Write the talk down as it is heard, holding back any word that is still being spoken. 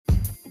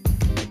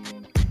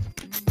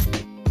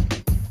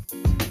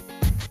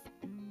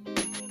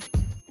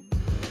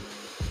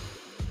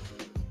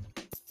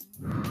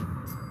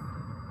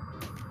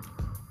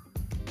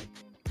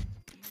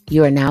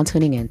You are now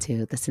tuning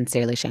into the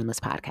Sincerely Shameless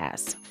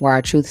podcast, where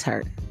our truths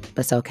hurt,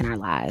 but so can our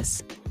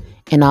lies.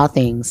 In all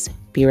things,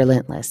 be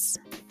relentless,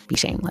 be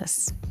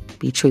shameless,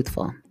 be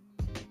truthful,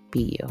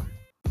 be you.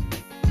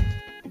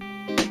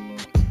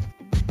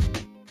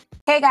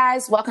 Hey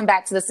guys, welcome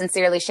back to the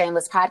Sincerely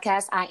Shameless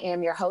podcast. I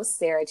am your host,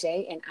 Sarah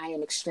J, and I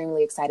am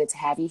extremely excited to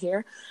have you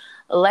here.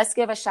 Let's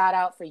give a shout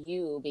out for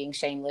you being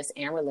shameless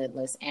and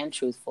relentless and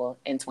truthful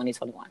in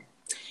 2021.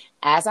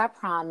 As I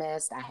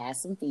promised, I had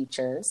some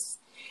features,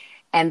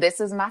 and this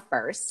is my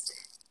first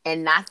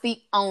and not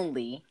the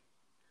only,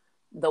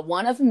 the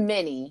one of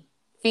many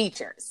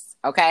features,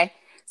 okay?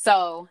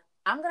 So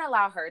I'm going to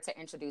allow her to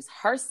introduce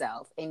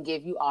herself and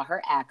give you all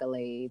her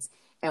accolades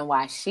and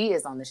why she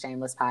is on the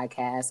Shameless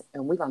podcast,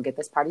 and we're going to get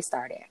this party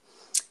started.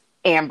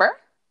 Amber?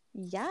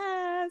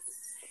 Yes.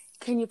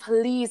 Can you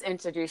please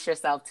introduce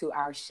yourself to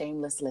our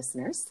shameless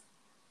listeners?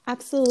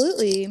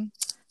 Absolutely.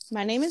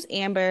 My name is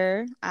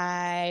Amber.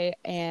 I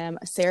am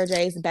Sarah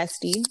J's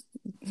bestie.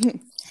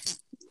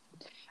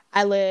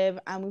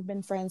 We've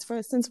been friends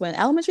since when?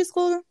 Elementary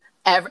school?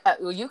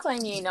 You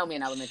claim you ain't know me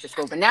in elementary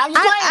school, but now you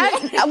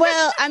claim it.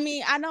 Well, I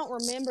mean, I don't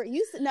remember.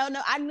 No,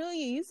 I knew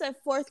you. You said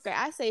fourth grade.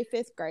 I say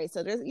fifth grade.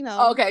 So there's,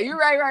 Okay, you're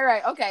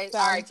right. Okay, so,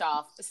 all right,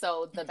 y'all.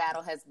 So the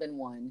battle has been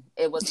won.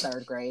 It was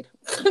third grade.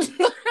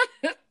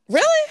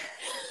 Really?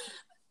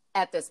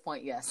 At this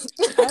point, yes.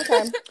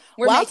 Okay.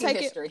 We're making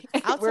history.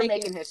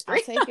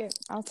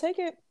 I'll take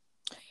it.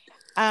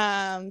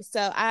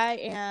 So I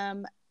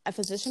am a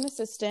physician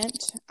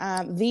assistant,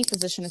 the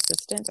physician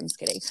assistant. I'm just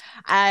kidding.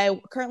 I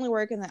currently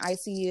work in the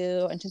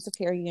ICU intensive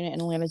care unit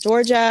in Atlanta,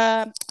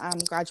 Georgia.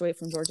 Graduated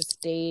from Georgia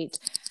State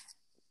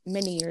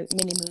many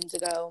moons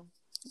ago.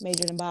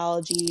 Majored in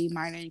biology,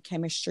 minored in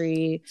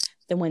chemistry,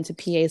 then went to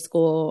PA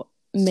school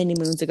many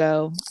moons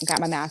ago. I got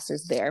my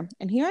master's there,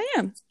 and here I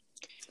am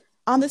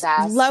on this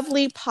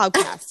lovely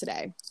podcast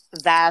today.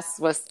 That's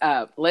what's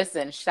up.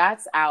 Listen,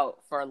 shots out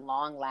for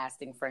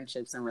long-lasting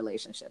friendships and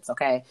relationships,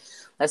 okay?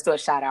 Let's do a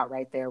shout out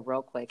right there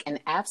real quick. And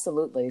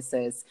absolutely,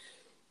 sis,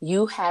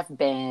 you have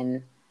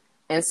been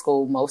in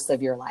school most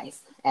of your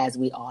life, as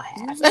we all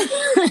have.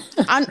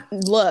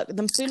 Look,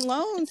 them student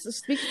loans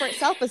speak for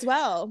itself as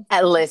well.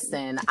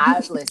 Listen.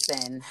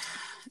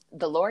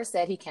 The Lord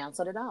said he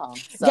canceled it all.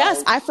 So,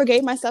 yes, I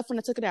forgave myself when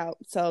I took it out.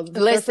 So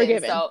they're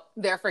forgiven. So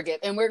they're forgiven.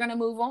 And we're going to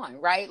move on,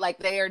 right? Like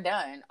they are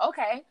done.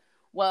 Okay.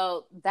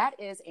 Well, that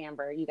is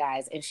Amber, you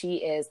guys. And she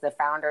is the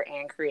founder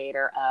and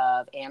creator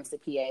of AMSA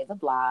PA, the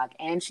blog.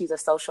 And she's a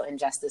social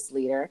injustice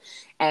leader.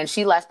 And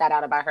she left that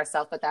out about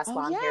herself, but that's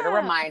why I'm here to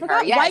remind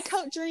her. Yes. White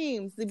Coat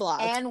Dreams, the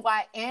blog. And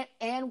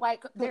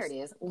there it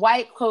is.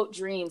 White Coat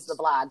Dreams, the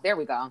blog. There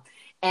we go.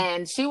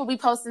 And she will be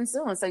posting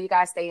soon. So you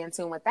guys stay in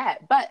tune with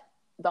that. But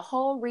the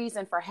whole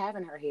reason for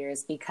having her here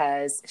is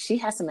because she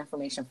has some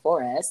information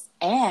for us,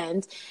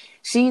 and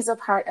she's a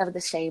part of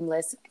the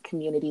Shameless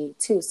community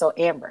too. So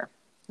Amber.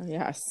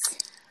 Yes.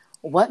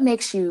 What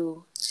makes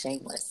you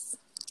shameless?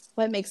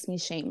 What makes me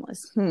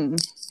shameless?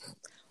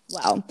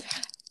 Well,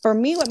 for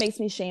me, what makes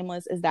me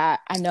shameless is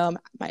that I know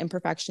my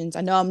imperfections.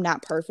 I know I'm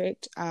not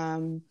perfect.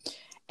 And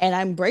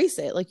I embrace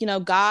it. Like,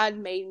 God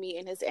made me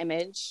in his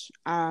image.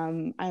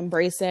 I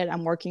embrace it.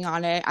 I'm working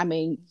on it. I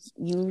mean,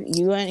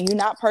 you're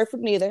not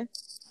perfect neither.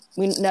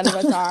 None of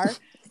us are.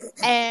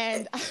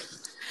 And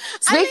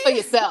Speak for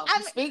yourself.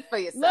 Speak for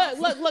yourself.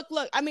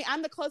 Look. I mean,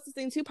 I'm the closest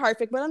thing to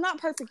perfect, but I'm not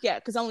perfect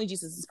yet because only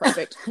Jesus is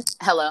perfect.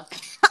 Hello.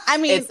 I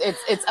mean,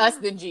 it's us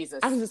than Jesus.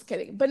 I'm just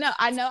kidding. But no,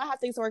 I know I have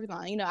things to work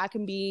on. I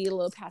can be a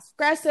little passive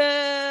aggressive.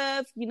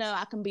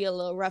 I can be a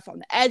little rough on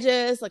the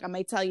edges. Like I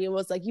may tell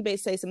you, you may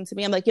say something to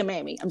me. I'm like, you're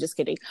mammy. I'm just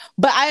kidding.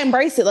 But I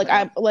embrace it.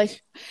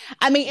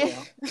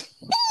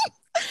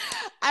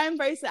 I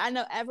embrace it. I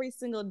know every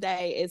single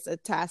day is a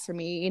task for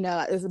me.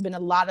 There's been a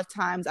lot of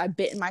times I've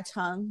bitten my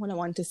tongue when I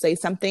wanted to say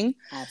something.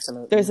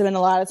 Absolutely. There's been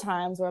a lot of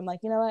times where I'm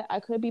like, you know what? I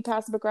could be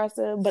passive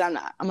aggressive, but I'm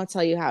not. I'm going to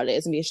tell you how it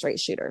is and be a straight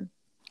shooter.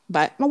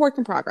 But I'm a work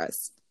in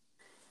progress.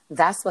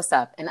 That's what's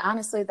up. And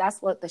honestly,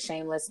 that's what the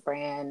Shameless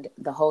brand,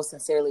 the whole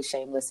Sincerely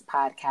Shameless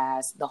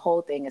podcast, the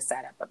whole thing is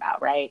set up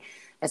about, right?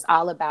 It's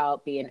all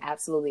about being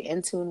absolutely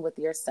in tune with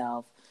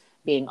yourself,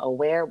 being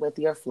aware with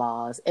your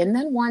flaws, and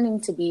then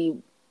wanting to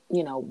be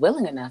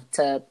willing enough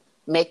to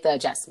make the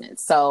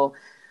adjustments. So,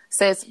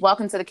 sis,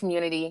 welcome to the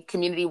community.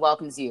 Community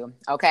welcomes you.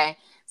 Okay.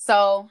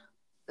 So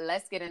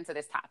let's get into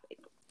this topic.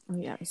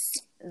 Yes.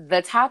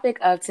 The topic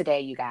of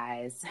today, you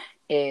guys,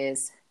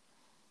 is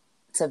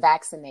to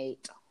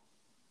vaccinate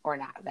or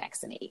not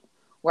vaccinate.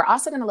 We're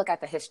also going to look at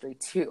the history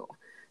too.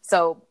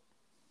 So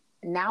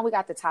now we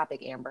got the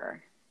topic,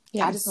 Amber.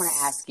 Yes. I just want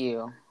to ask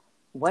you,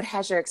 what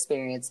has your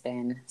experience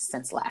been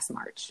since last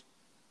March?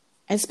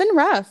 It's been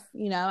rough.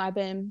 I've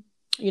been,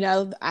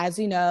 as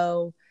you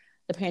know,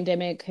 the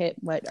pandemic hit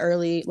late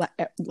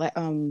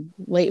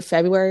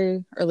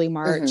February, early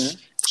March. Mm-hmm.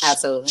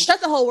 Absolutely. Shut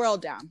the whole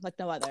world down like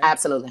no other.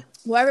 Absolutely.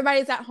 Well,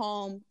 everybody's at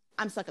home.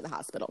 I'm stuck at the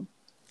hospital.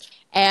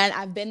 And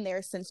I've been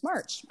there since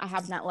March. I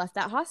have not left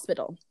that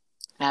hospital.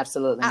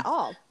 Absolutely. At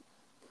all.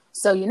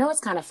 So,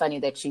 it's kind of funny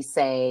that you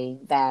say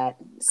that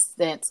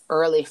since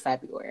early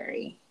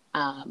February,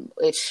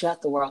 it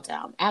shut the world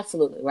down.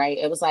 Absolutely, right?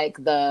 It was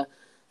like the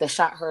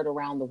shot heard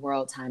around the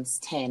world times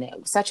 10. It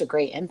was such a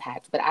great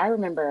impact. But I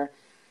remember,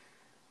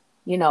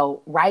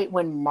 right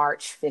when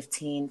March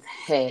 15th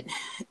hit,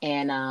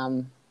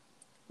 and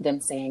them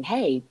saying,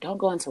 hey, don't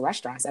go into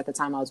restaurants. At the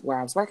time I was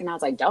working, I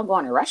was like, don't go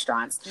into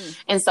restaurants.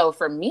 And so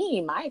for me,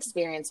 my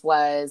experience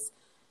was,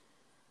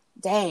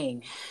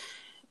 dang,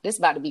 this is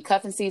about to be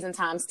cuffing season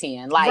times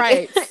 10. Like,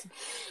 right.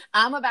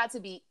 I'm about to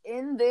be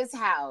in this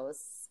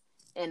house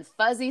in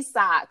fuzzy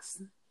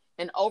socks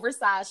and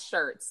oversized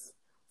shirts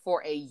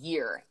for a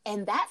year.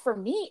 And that for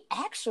me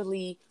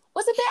actually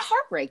was a bit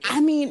heartbreaking.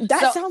 I mean,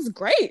 that sounds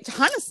great,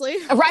 honestly.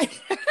 Right.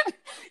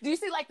 Do you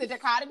see like the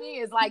dichotomy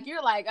is like,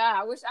 you're like,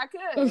 I wish I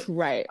could.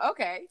 Right.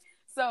 Okay.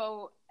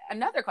 So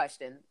another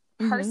question,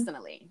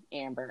 personally,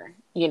 Amber,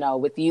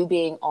 with you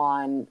being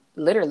on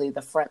literally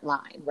the front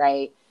line,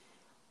 right?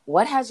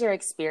 What has your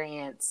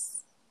experience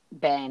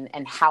been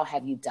and how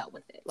have you dealt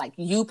with it? Like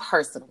you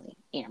personally,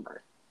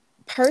 Amber.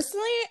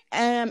 Personally,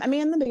 I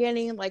mean, in the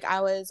beginning, like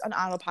I was on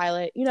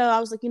autopilot, I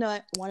was like,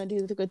 I want to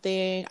do the good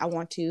thing. I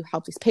want to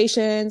help these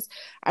patients.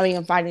 I mean,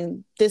 I'm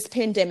fighting this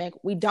pandemic.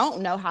 We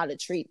don't know how to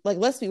treat, like,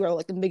 let's be real.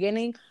 Like in the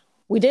beginning,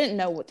 we didn't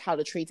know how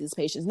to treat these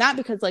patients, not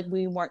because like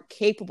we weren't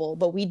capable,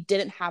 but we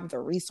didn't have the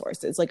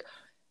resources. Like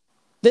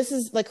this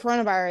is like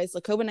coronavirus,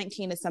 like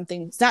COVID-19 is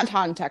something, it's not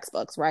taught in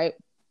textbooks, right?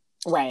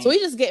 Right. So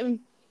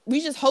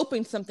we just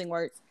hoping something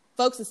works.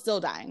 Folks are still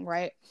dying,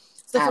 right?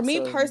 So Absolutely.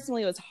 For me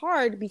personally, it was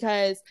hard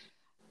because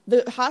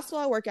the hospital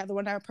I work at, the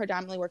one I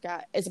predominantly work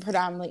at, is a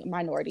predominantly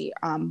minority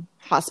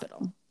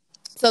hospital.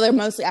 So they're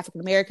mostly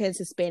African Americans,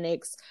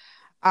 Hispanics,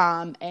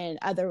 and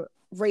other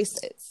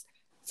races.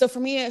 So for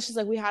me, it's just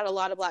like we had a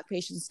lot of Black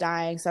patients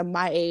dying, some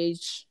my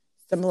age,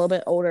 some a little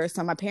bit older,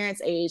 some my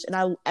parents' age.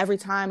 And every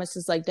time it's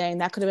just like, dang,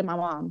 that could have been my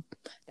mom.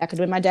 That could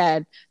have been my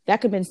dad. That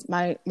could have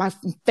been my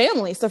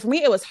family. So for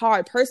me, it was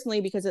hard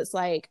personally because it's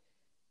like,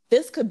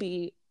 this could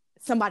be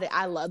somebody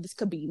I love. This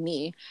could be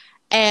me.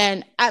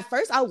 And at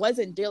first, I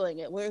wasn't dealing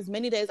it. Whereas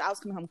many days I was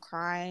coming home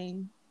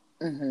crying.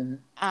 Mm-hmm.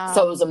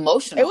 So it was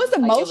emotional. It was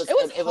emotional.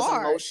 Like it was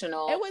hard.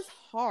 Emotional. It was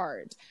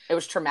hard. It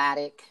was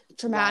traumatic.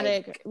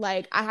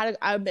 Like I had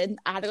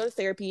to go to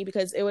therapy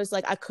because it was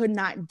like I could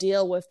not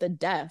deal with the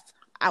death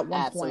at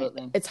one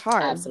point. It's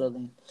hard.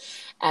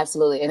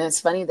 Absolutely. And it's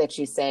funny that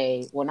you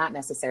say, well, not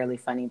necessarily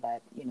funny,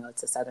 but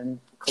it's a Southern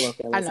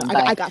colloquialism. I know.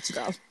 I got to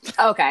go.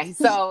 Okay.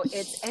 So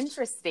it's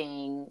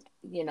interesting,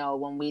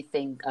 when we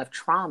think of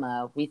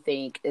trauma, we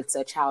think it's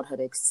a childhood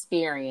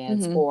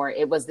experience or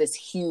it was this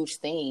huge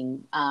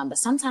thing. But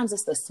sometimes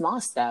it's the small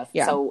stuff.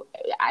 Yeah. So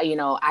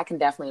I can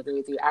definitely agree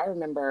with you. I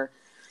remember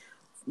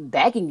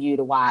begging you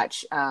to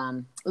watch,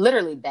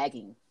 literally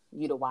begging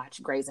you to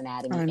watch Grey's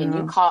Anatomy, and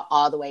you caught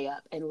all the way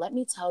up. And let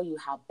me tell you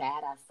how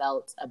bad I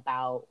felt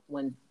about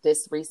when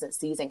this recent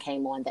season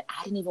came on that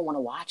I didn't even want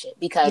to watch it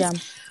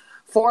because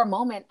for a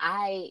moment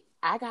I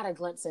got a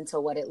glimpse into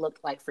what it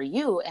looked like for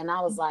you. And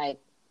I was like,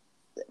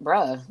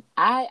 bruh,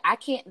 I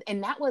can't.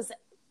 And that was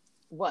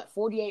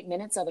 48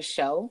 minutes of a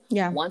show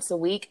once a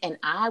week. And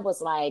I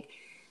was like,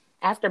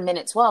 after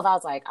minute 12, I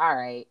was like, all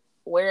right,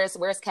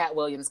 where's Cat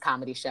Williams'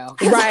 comedy show?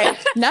 Right.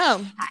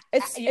 No,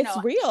 it's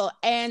real.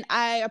 And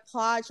I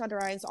applaud Shonda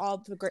Rhimes, all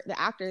the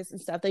actors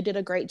and stuff. They did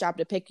a great job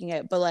depicting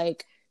it. But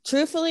like,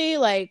 truthfully,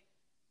 like,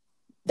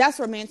 that's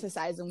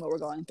romanticizing what we're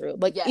going through.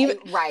 Like,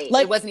 right.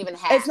 Like, it wasn't even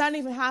half. It's not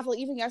even half. Like,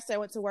 even yesterday I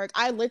went to work.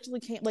 I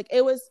literally came, like,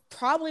 it was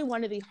probably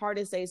one of the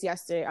hardest days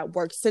yesterday at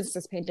work since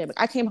this pandemic.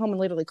 I came home and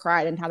literally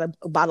cried and had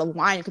a bottle of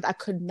wine because I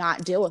could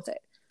not deal with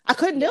it. I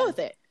couldn't deal with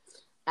it.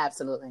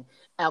 Absolutely.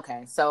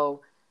 Okay.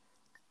 So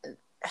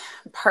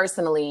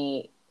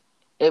personally,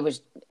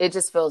 it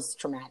just feels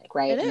traumatic,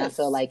 right? And I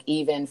feel like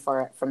even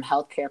from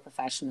healthcare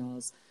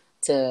professionals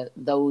to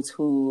those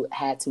who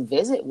had to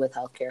visit with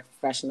healthcare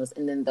professionals,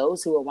 and then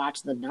those who were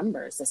watching the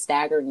numbers, the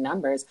staggering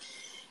numbers,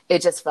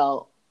 it just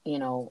felt,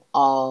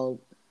 all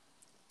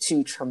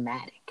too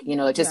traumatic.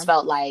 It just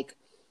felt like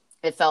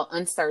it felt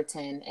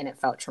uncertain and it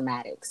felt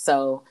traumatic.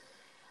 So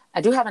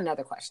I do have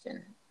another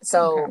question.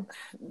 So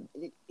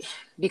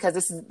because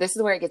this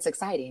is where it gets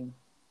exciting.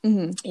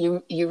 Mm-hmm.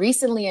 You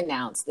recently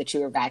announced that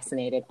you were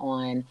vaccinated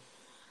on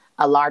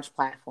a large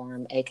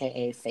platform,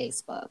 aka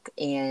Facebook,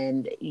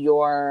 and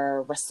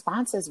your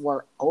responses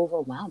were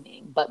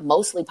overwhelming, but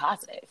mostly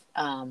positive.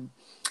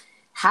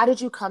 How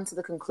did you come to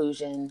the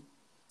conclusion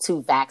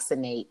to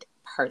vaccinate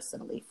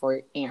personally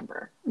for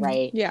Amber,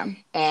 right? Yeah.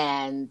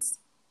 And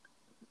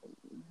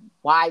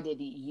why did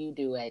you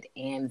do it?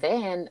 And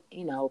then,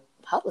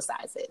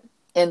 publicize it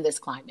in this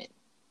climate.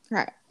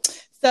 Right.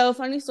 So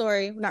funny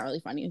story, not really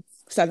funny,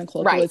 Southern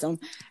colloquialism.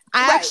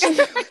 Right.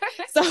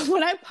 So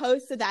when I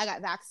posted that I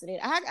got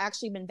vaccinated, I had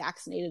actually been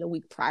vaccinated a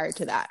week prior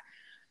to that.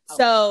 Okay.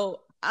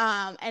 So,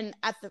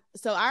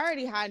 so I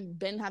already had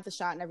the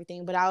shot and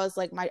everything, but I was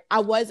like, I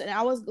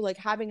was like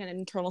having an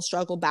internal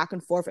struggle back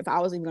and forth if I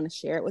was even going to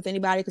share it with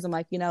anybody. Cause I'm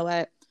like, you know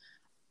what?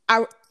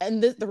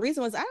 The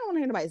reason was I don't want to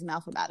hear anybody's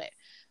mouth about it.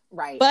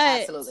 Right.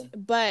 Absolutely.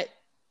 But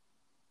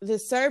the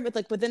service,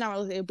 like, but then I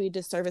was, it would be a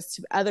disservice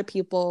to other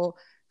people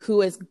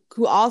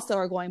who also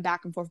are going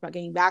back and forth about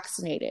getting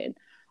vaccinated.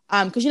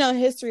 Because, you know,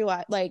 history,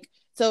 like,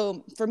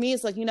 so for me,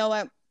 it's like, you know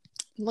what?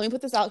 Let me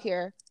put this out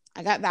here.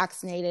 I got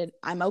vaccinated.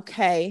 I'm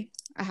okay.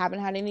 I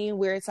haven't had any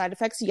weird side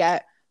effects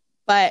yet.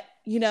 But,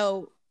 you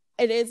know,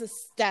 it is a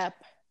step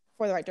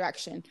for the right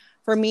direction.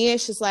 For me,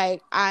 it's just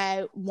like,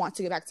 I want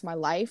to get back to my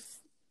life.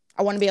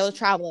 I want to be able to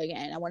travel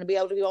again. I want to be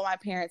able to be with my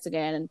parents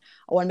again. And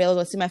I want to be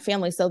able to see my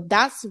family. So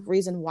that's the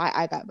reason why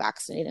I got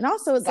vaccinated. And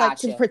also it's like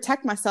to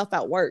protect myself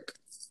at work.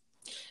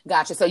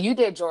 Gotcha. So you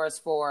did yours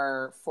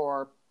for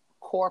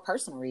core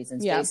personal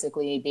reasons,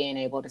 basically being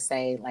able to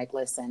say, like,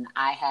 listen,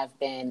 I have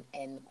been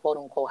in quote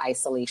unquote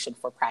isolation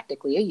for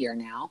practically a year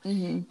now.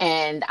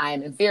 And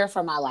I'm in fear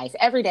for my life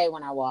every day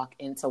when I walk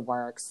into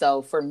work.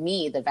 So for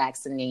me, the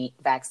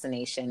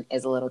vaccination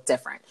is a little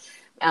different.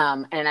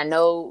 And I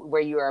know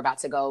where you are about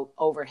to go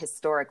over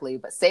historically,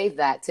 but save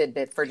that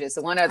tidbit for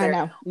just one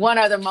other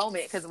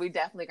moment, because we're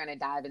definitely going to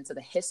dive into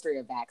the history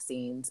of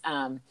vaccines.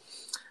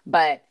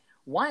 But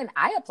one,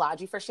 I applaud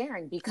you for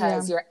sharing,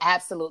 because you're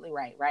absolutely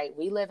right?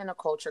 We live in a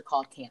culture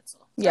called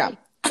cancel. Right?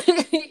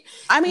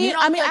 I mean,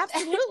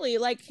 absolutely.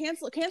 Like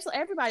cancel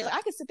everybody. Like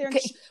I could sit there and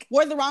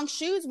wear the wrong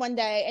shoes one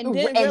day and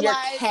didn't realize,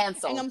 you're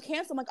canceled. And I'm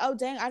canceled. I'm like, oh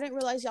dang, I didn't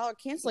realize y'all are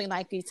canceling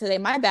Nike today.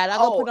 My bad.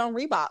 I'll go put on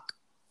Reebok.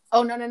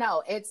 Oh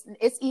no. It's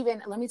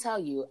even, let me tell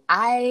you,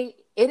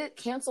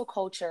 cancel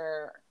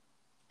culture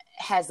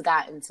has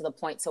gotten to the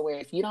point to where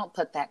if you don't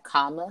put that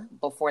comma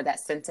before that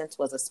sentence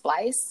was a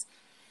splice,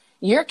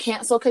 you're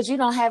canceled because you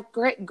don't have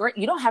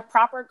you don't have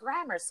proper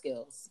grammar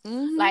skills.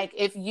 Like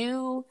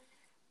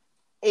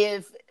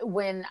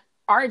when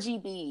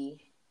RGB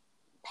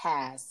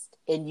passed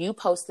and you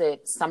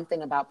posted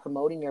something about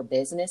promoting your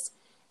business,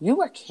 you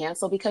were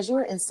canceled because you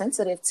were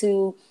insensitive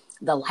to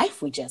the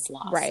life we just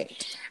lost.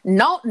 Right.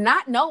 No,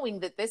 not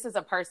knowing that this is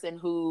a person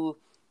who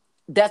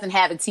doesn't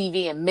have a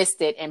TV and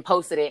missed it and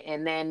posted it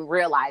and then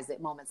realized it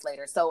moments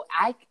later. So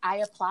I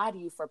applaud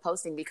you for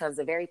posting, because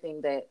the very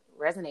thing that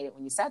resonated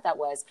when you said that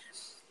was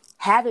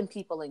having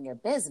people in your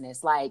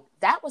business. Like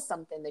that was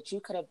something that you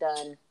could have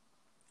done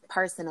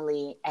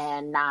personally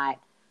and not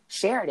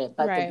shared it.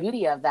 But the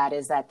beauty of that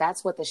is that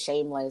that's what the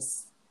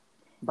Shameless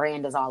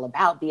brand is all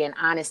about, being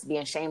honest,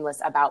 being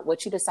shameless about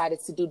what you decided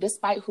to do,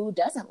 despite who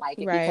doesn't like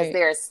it, because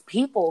there's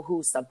people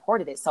who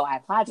supported it. So I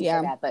applaud you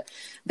for that. But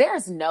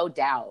there's no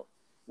doubt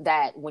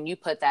that when you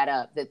put that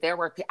up, that there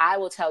were, I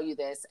will tell you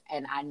this,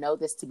 and I know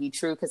this to be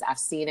true because I've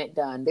seen it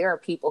done. There are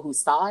people who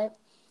saw it,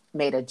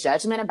 made a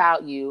judgment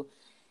about you,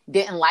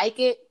 didn't like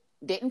it,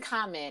 didn't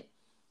comment,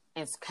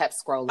 and kept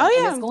scrolling.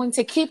 And it's going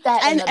to keep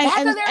that in the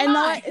back of their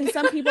mind.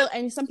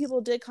 And some people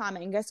did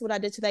comment, and guess what I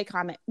did to their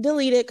comment?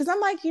 Delete it. Because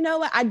I'm like, you know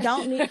what? I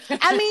don't need,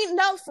 I mean,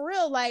 no, for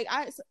real. Like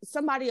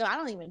somebody I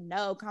don't even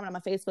know comment on my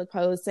Facebook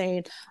post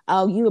saying,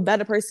 oh, you a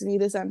better person, you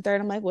this, that, and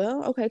third. I'm like,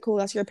 well, okay, cool.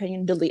 That's your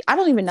opinion. Delete. I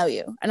don't even know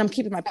you. And I'm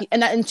keeping my peace.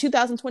 And in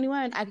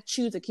 2021, I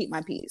choose to keep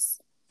my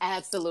peace.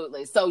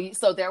 Absolutely.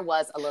 So there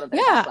was a little bit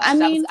of backlash. I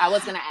mean, I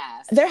was going to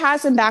ask. There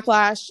has been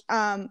backlash.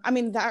 I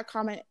mean, that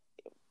comment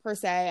per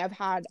se, I've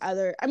had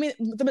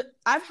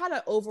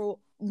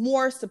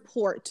more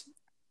support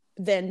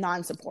than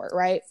non-support,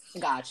 right?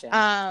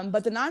 Gotcha.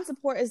 But the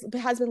non-support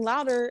has been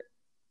louder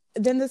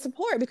than the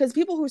support, because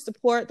people who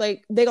support,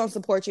 like, they're gonna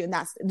support you, and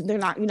you're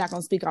not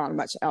gonna speak on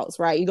much else,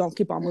 right? You're gonna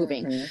keep on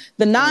moving.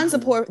 The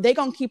non-support, they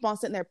gonna keep on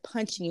sitting there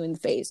punching you in the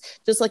face,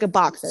 just like a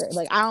boxer.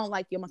 Like, I don't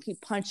like you, I'm gonna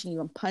keep punching you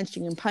and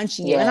punching and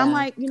punching you. And I'm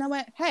like, you know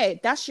what? Hey,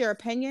 that's your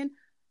opinion.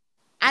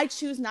 I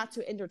choose not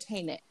to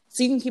entertain it.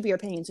 So you can keep your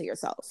opinion to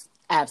yourself.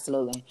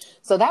 Absolutely.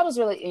 So that was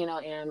really,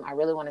 and I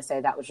really want to say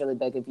that was really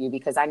big of you,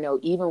 because I know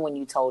even when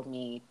you told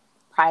me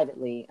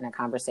privately in a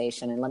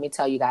conversation, and let me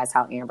tell you guys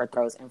how Amber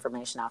throws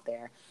information out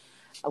there.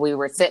 We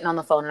were sitting on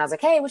the phone and I was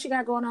like, hey, what you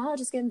got going on? Oh,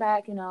 just getting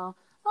back, Oh,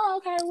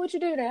 okay. What'd you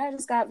do today? I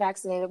just got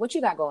vaccinated. What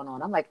you got going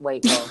on? I'm like,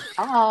 wait,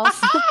 whoa.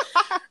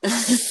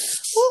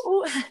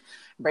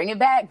 Bring it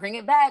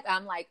back.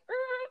 I'm like,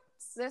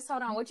 sis,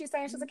 hold on. What you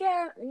saying? She's like,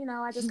 yeah,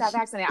 I just got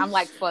vaccinated. I'm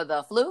like, for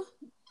the flu?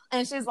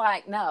 And she's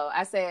like, no.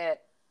 I said,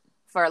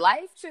 for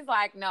life? She's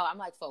like, no. I'm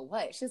like, for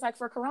what? She's like,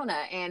 for Corona.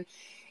 And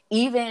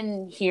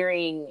even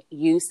hearing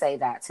you say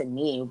that to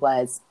me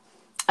was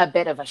a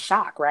bit of a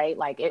shock, right?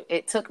 Like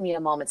it took me a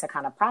moment to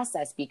kind of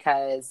process,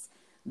 because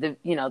the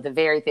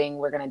very thing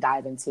we're going to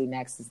dive into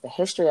next is the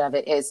history of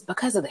it, is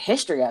because of the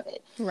history of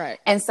it. Right.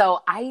 And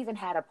so I even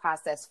had a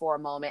process for a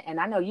moment, and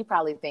I know you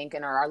probably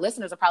thinking, or our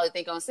listeners are probably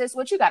thinking, sis,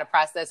 what you got to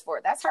process for?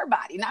 That's her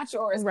body, not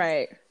yours.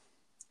 Right.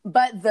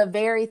 But the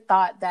very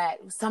thought that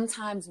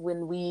sometimes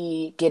when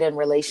we get in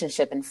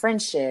relationship and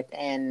friendship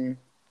and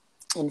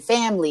in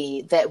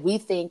family, that we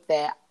think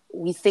the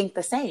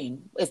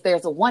same. If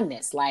there's a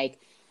oneness, like,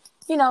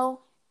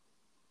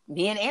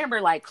 me and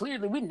Amber, like,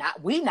 clearly we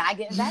not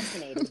getting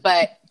vaccinated,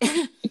 but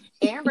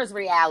Amber's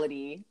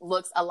reality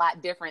looks a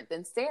lot different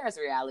than Sarah's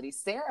reality.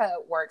 Sarah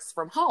works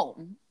from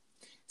home.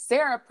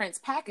 Sarah prints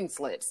packing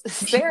slips.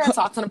 Sarah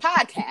talks on a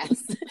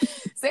podcast.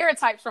 Sarah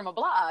types from a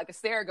blog.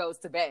 Sarah goes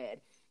to bed.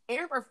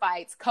 Amber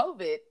fights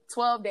COVID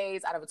 12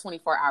 days out of a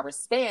 24-hour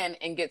span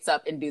and gets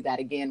up and do that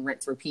again,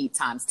 rinse, repeat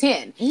times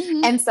 10.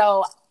 Mm-hmm. And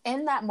so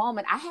in that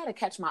moment, I had to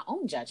catch my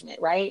own judgment,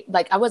 right?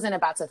 Like I wasn't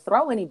about to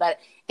throw any, but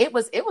it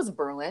was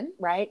brewing,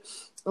 right?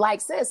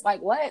 Like, sis,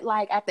 like what?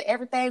 Like after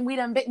everything we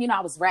done been,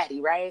 I was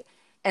ready, right?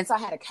 And so I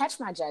had to catch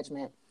my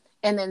judgment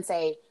and then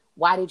say,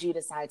 why did you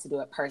decide to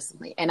do it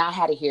personally? And I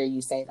had to hear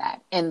you say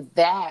that. And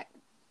that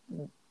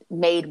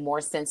made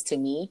more sense to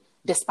me,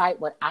 despite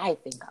what I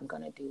think I'm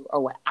going to do or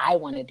what I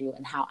want to do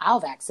and how I'll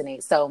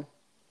vaccinate. So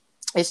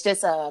it's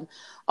just a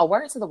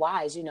word to the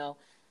wise,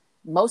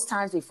 most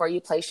times before you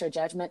place your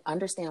judgment,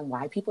 understand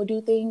why people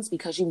do things,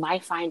 because you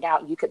might find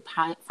out you could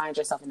find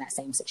yourself in that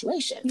same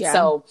situation. Yeah.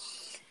 So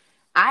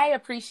I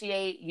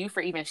appreciate you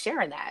for even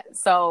sharing that.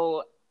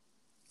 So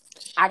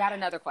I got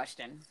another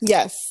question.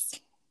 Yes.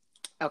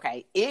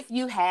 Okay. If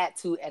you had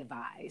to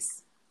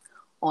advise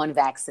on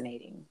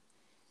vaccinating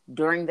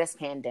during this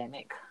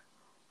pandemic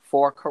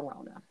for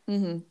Corona,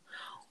 mm-hmm.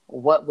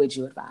 what would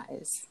you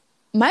advise?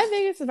 My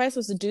biggest advice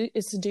is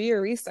to do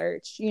your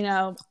research.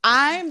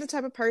 I'm the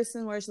type of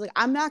person where it's like,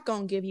 I'm not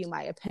going to give you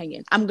my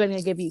opinion. I'm going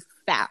to give you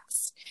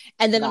facts.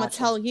 And then I'm going to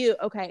tell you,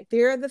 okay,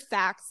 here are the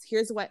facts.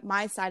 Here's what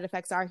my side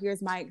effects are.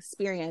 Here's my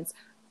experience.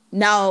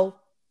 Now,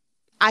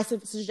 I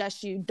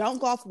suggest you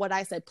don't go off what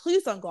I said.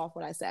 Please don't go off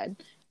what I said.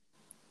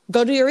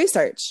 Go do your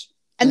research.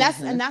 And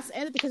mm-hmm. that's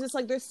it, because it's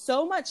like, there's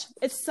so much,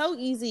 it's so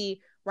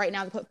easy right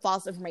now to put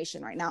false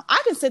information right now. I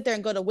can sit there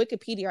and go to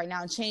Wikipedia right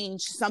now and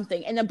change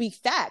something and it'll be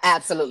facts.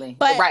 Absolutely.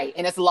 But right.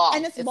 And it's law.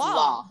 And it's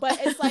law. But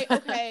it's like,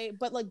 okay,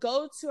 but like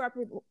go to a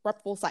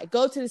reputable site,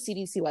 go to the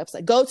CDC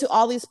website, go to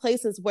all these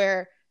places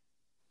where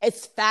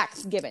it's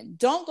facts given.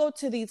 Don't go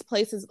to these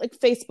places like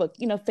Facebook,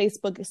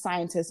 Facebook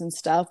scientists and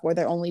stuff where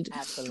they're only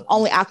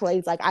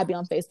accolades. Like I be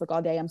on Facebook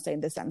all day. I'm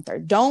saying this, that, and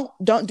third. Don't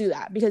do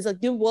that, because like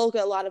you will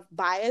get a lot of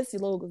bias. You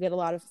will get a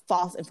lot of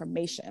false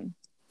information,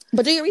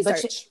 but do your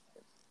research.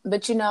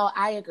 But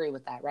I agree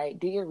with that, right?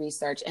 Do your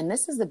research. And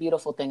this is the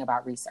beautiful thing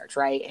about research,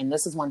 right? And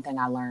this is one thing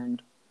I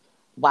learned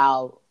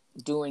while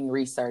doing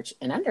research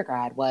in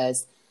undergrad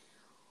was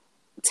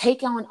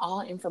take on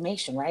all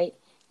information, right?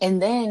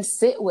 And then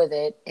sit with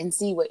it and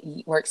see what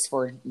works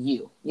for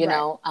you, you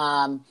know?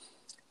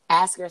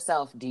 Ask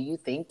yourself, do you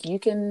think you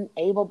can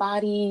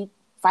able-bodied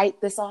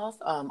fight this off?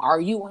 Are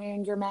you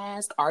wearing your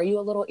mask? Are you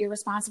a little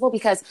irresponsible?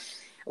 Because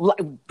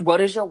what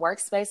does your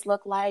workspace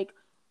look like?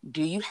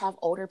 Do you have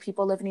older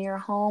people living in your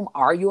home?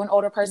 Are you an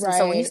older person? Right.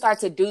 So when you start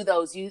to do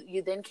those,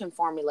 you then can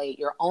formulate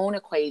your own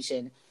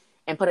equation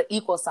and put an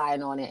equal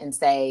sign on it and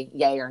say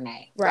yay or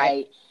nay.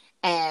 Right.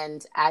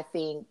 And I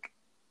think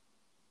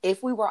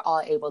if we were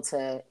all able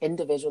to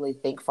individually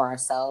think for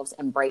ourselves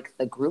and break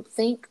the group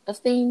think of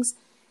things,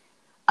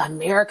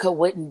 America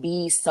wouldn't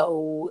be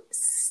so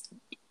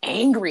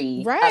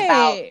angry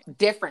about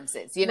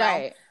differences,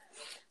 Right.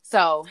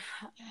 So,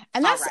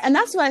 and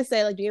that's why I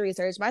say, like, do your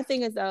research. My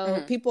thing is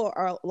though, mm-hmm.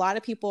 a lot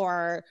of people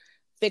are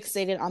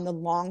fixated on the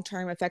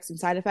long-term effects and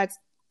side effects.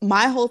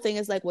 My whole thing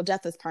is like, well,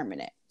 death is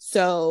permanent.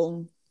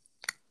 So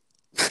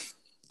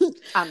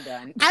I'm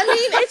done. I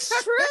mean,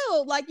 it's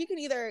true. Like you can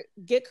either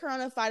get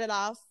Corona, fight it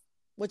off,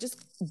 which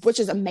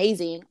is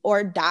amazing,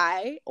 or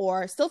die,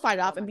 or still fight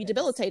it off and be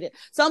debilitated.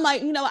 So I'm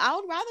like, I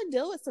would rather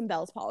deal with some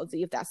Bell's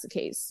palsy if that's the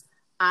case.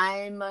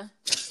 I'm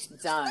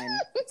done.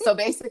 So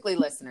basically,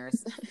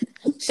 listeners,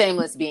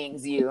 shameless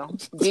beings, do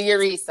your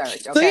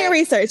research. Okay? Do your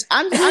research.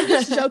 I'm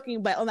just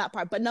joking, but on that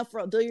part. But no, for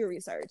real, do your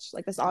research.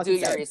 Like that's all. Do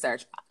your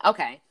research.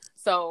 Okay.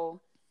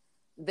 So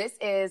this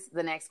is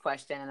the next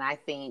question, and I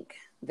think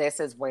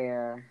this is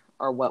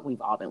what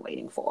we've all been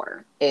waiting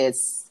for.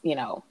 Is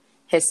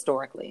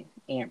historically,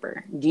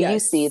 Amber, do you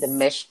see the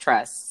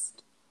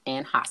mistrust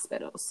in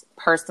hospitals,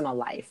 personal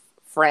life,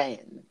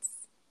 friends,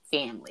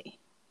 family?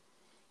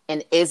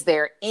 And is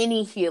there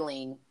any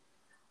healing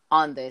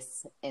on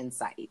this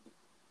insight?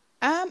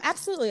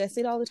 Absolutely. I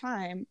see it all the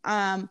time.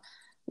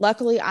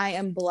 Luckily, I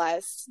am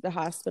blessed. The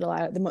hospital,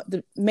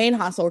 the main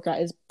hospital worker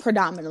is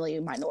predominantly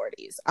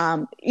minorities,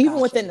 even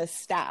within the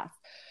staff.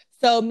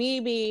 So me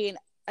being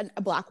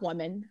a Black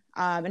woman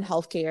in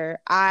healthcare,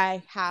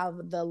 I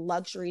have the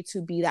luxury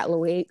to be that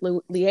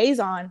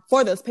liaison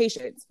for those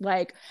patients.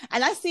 Like,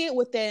 and I see it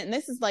within, and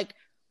this is like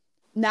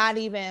not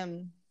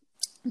even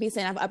be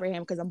saying I have upper hand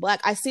because I'm Black.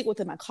 I see it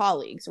within my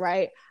colleagues,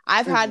 right?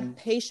 I've had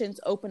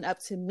patients open up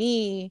to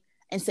me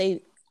and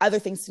say other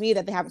things to me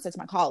that they haven't said to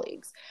my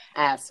colleagues.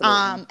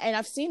 Absolutely. And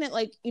I've seen it,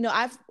 like,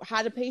 I've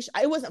had a patient,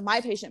 it wasn't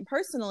my patient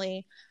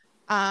personally,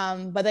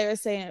 but they were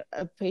saying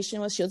she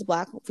was a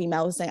Black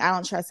female, was saying, I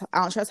don't trust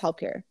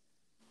healthcare.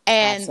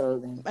 And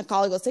absolutely. My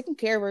colleague was taking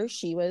care of her.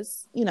 She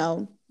was,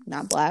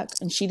 not Black,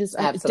 and she just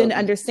didn't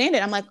understand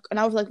it.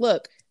 I was like,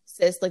 look,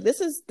 sis, like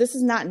this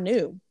is not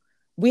new.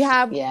 We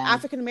have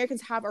African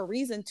Americans have a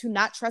reason to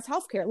not trust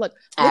healthcare. Look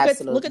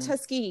at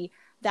Tuskegee.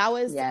 That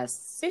was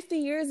 50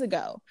 years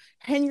ago.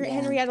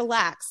 Henrietta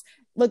Lacks.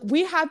 Look,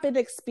 we have been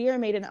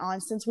experimented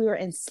on since we were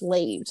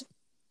enslaved.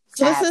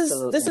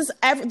 So this is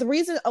the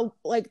reason,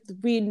 like,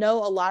 we know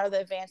a lot of the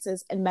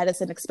advances in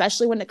medicine,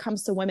 especially when it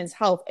comes to women's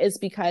health, is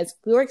because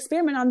we were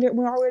experimenting on it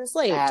when we were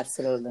enslaved.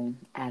 Absolutely.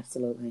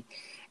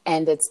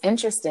 And it's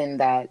interesting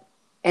that,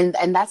 and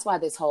that's why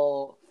this is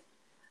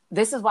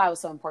why it was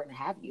so important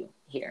to have you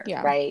here,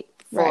 right?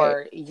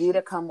 For you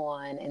to come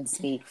on and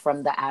speak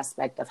from the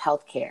aspect of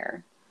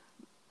healthcare,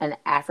 an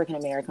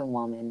African-American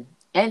woman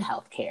in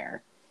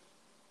healthcare,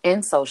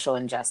 in social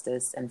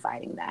injustice and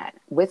fighting that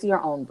with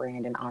your own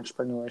brand and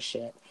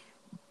entrepreneurship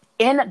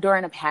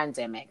during a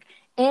pandemic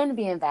and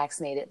being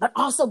vaccinated, but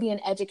also being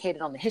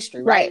educated on the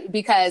history, right?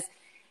 Because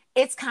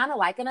it's kind of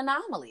like an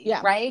anomaly,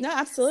 right? No,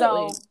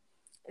 absolutely.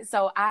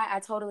 So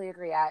I totally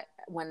agree.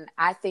 When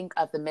I think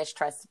of the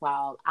mistrust,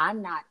 while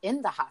I'm not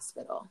in the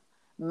hospital,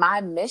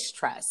 my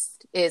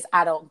mistrust is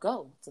I don't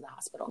go to the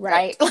hospital,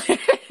 right?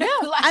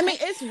 I mean,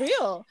 it's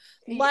real.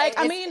 Like,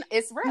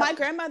 it's real. My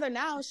grandmother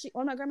now,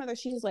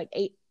 she's like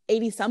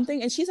 80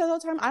 something, and she says all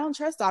the time, I don't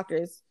trust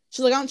doctors.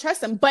 She's like, I don't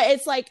trust them. But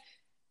it's like,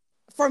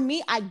 for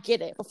me, I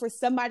get it. But for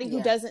somebody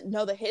who doesn't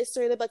know the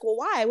history, they're like, well,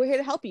 why? We're here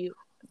to help you.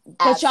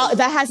 But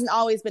that hasn't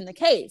always been the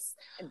case.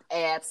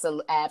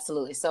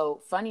 Absolutely.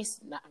 So funny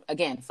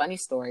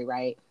story,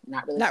 right?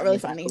 Not really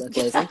funny.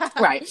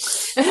 Right.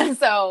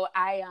 So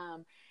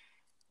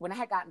when I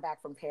had gotten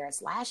back from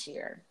Paris last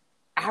year,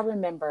 I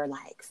remember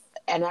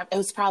it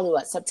was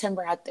probably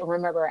September. I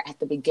remember at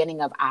the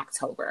beginning of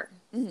October,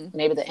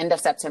 maybe the end of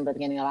September,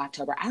 beginning of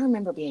October. I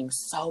remember being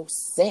so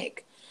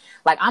sick.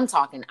 Like, I'm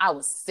talking, I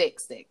was sick,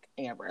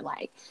 Amber.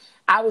 Like,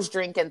 I was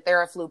drinking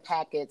Theraflu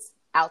packets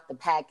out the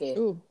packet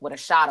with a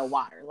shot of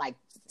water, like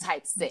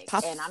type sick.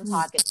 And I'm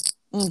talking,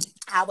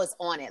 I was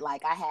on it.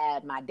 Like, I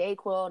had my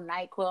Dayquil,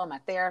 NyQuil, my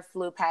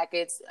Theraflu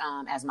packets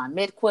as my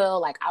Midquil.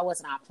 Like, I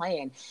was not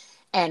playing.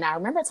 And I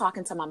remember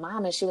talking to my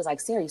mom, and she was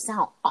like, Sarah, you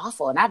sound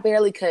awful. And I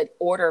barely could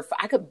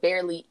I could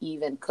barely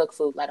even cook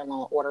food, let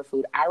alone order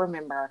food. I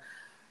remember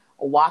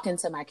walking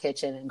to my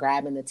kitchen and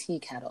grabbing the tea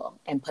kettle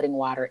and putting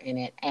water in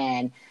it,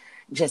 and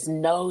just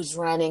nose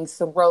running,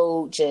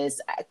 throat,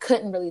 I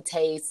couldn't really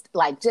taste,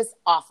 like, just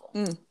awful.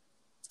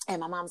 And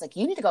my mom's like,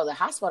 you need to go to the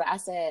hospital. I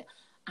said,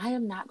 I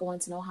am not going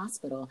to no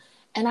hospital.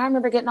 And I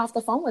remember getting off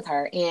the phone with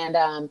her,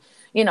 and,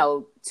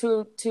 2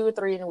 or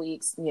 3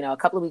 weeks, a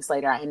couple of weeks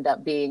later, I ended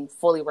up being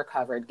fully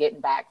recovered, getting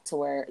back to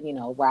where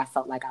I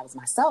felt like I was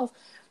myself.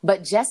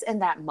 But just in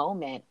that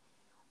moment,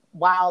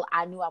 while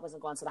I knew I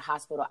wasn't going to the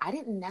hospital, I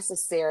didn't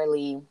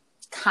necessarily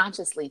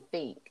consciously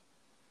think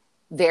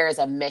there's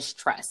a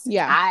mistrust.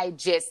 Yeah. I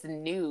just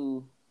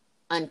knew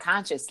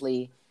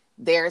unconsciously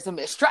there's a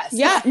mistrust.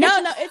 Yeah, no,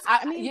 it's,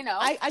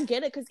 I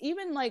get it. Cause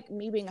even like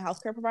me being a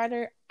healthcare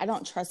provider, I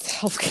don't trust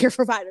healthcare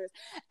providers,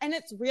 and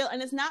it's real.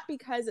 And it's not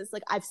because it's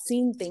like, I've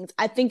seen things.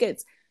 I think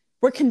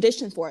we're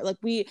conditioned for it. Like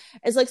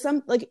it's like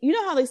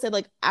how they said,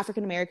 like,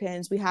 African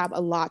Americans, we have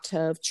a lot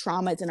of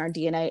traumas in our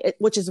DNA,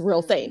 which is a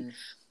real thing.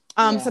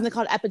 Something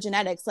called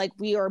epigenetics. Like,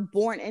 we are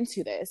born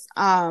into this.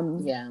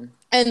 And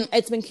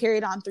it's been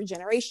carried on through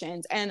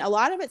generations. And a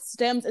lot of it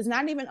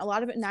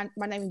might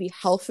not even be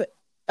health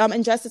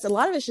injustice. A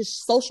lot of it's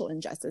just social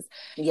injustice.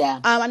 Yeah.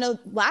 I know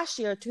last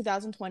year,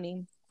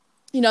 2020,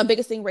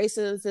 biggest thing,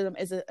 racism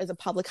is a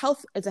public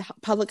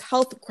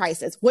health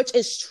crisis, which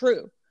is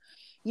true.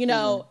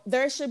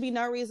 There should be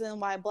no reason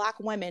why Black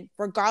women,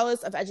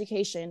 regardless of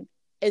education,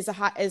 is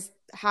high.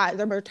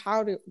 Their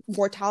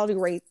mortality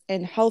rate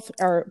in health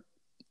or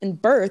in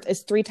birth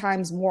is 3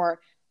 times more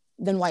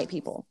than white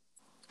people.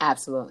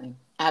 Absolutely.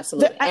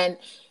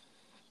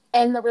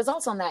 And the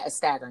results on that is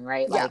staggering,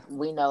 right? Yeah. Like,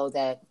 we know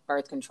that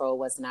birth control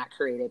was not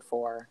created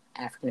for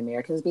African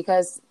Americans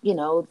because,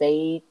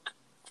 they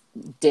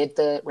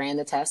ran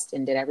the test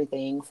and did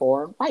everything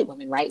for white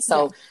women, right?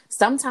 So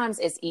sometimes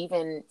it's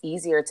even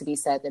easier to be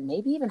said that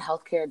maybe even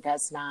healthcare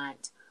does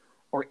not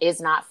or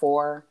is not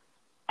for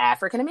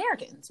African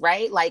Americans,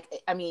 right? Like,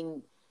 I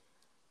mean,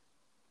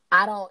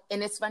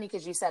 and it's funny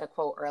because you said a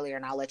quote earlier,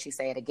 and I'll let you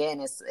say it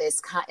again. It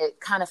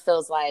kind of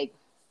feels like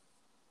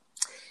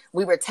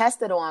we were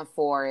tested on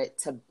for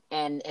it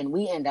and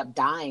we end up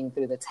dying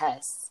through the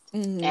test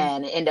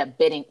and end up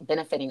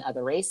benefiting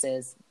other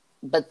races.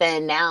 But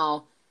then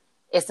now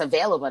it's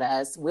available to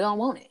us. We don't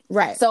want it.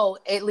 Right. So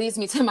it leads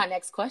me to my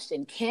next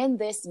question. Can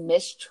this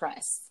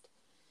mistrust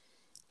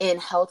in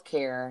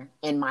healthcare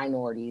in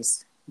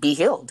minorities be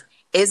healed?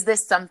 Is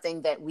this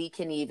something that we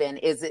can do you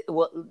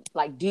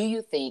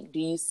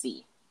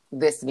see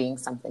this being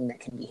something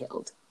that can be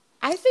healed?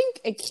 I think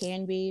it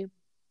can be,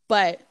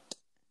 but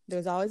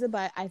there's always a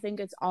but. I think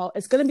it's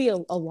going to be a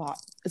lot.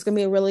 It's going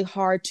to be really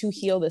hard to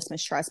heal this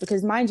mistrust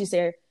because, mind you,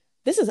 Sarah,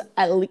 this is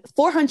at least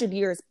 400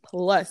 years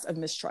plus of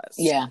mistrust.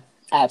 Yeah,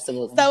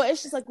 absolutely. So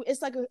it's just like,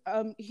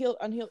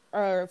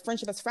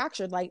 friendship is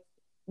fractured. Like,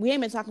 we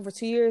ain't been talking for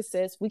 2 years,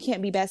 sis. We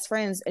can't be best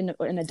friends in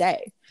a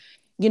day,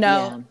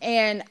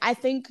 And I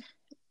think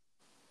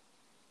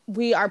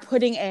we are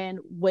putting in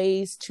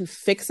ways to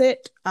fix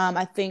it.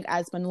 I think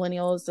as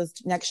millennials,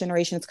 this next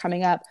generation is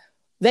coming up,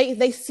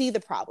 they see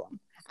the problem.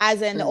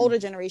 As in the older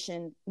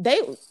generation,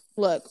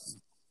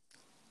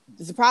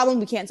 It's a problem.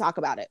 We can't talk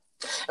about it.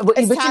 But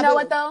you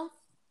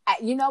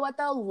know what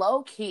though?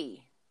 Low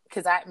key,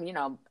 because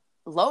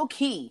low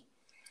key,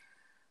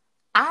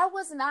 I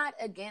was not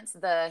against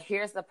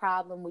here's the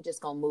problem, we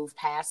just gonna move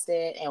past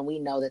it, and we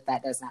know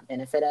that does not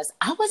benefit us.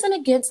 I wasn't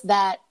against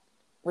that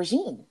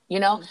regime,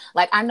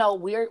 like I know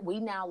we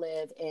now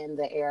live in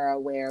the era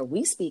where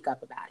we speak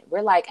up about it.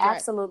 We're like,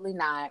 absolutely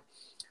not.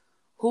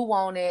 Who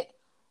want it?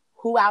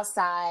 Who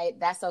outside?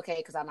 That's okay,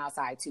 because I'm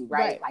outside too,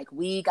 right? Like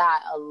we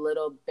got a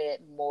little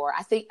bit more.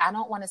 I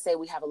don't want to say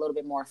we have a little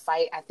bit more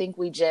fight. I think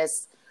we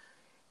just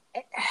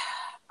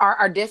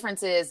our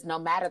difference is, no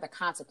matter the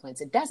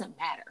consequence, it doesn't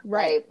matter,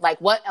 right? Like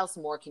what else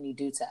more can you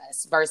do to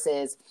us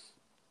versus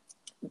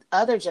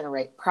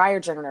prior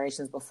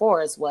generations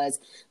before us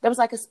there was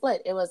like a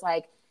split. It was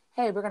like,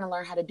 hey, we're going to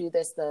learn how to do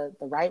this the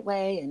right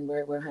way, and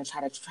we're going to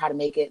try to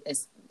make it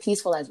as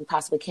peaceful as we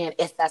possibly can,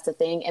 if that's the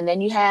thing. And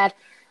then you had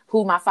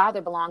who my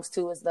father belongs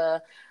to is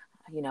I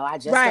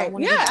just don't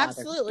want to be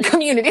absolutely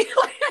community.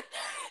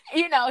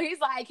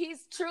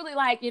 He's truly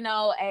like,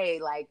 hey,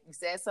 like you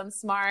said something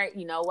smart,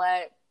 you know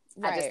what?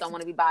 I just don't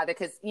want to be bothered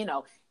because,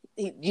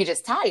 you're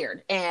just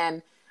tired.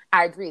 And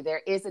I agree.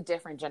 There is a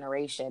different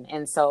generation.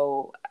 And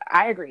so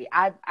I agree.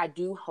 I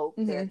do hope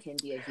there can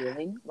be a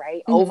healing,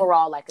 right?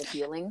 Overall, like a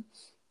healing.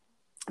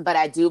 But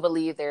I do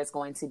believe there's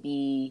going to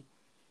be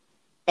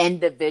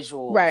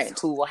individuals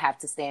who will have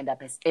to stand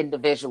up as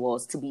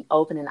individuals to be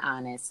open and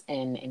honest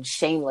and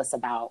shameless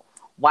about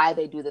why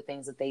they do the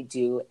things that they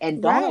do,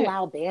 and don't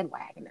allow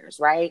bandwagoners,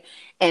 right?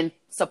 And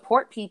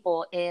support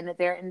people in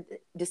their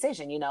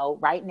decision.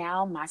 Right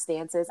now, my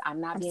stance is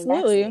I'm not being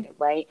vaccinated,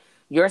 right?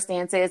 Your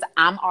stance is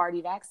I'm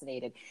already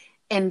vaccinated.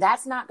 And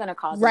that's not going to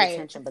cause any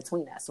tension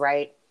between us,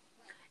 right?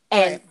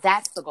 And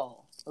that's the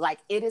goal. Like,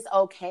 it is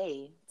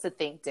okay to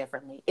think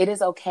differently. It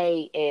is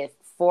okay if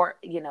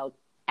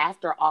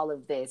after all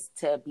of this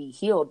to be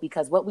healed,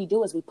 because what we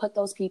do is we put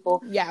those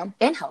people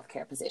in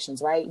healthcare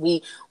positions, right?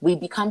 We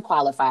become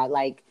qualified.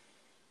 Like,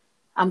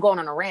 I'm going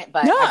on a rant,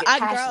 but I get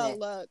passionate.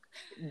 Girl, look,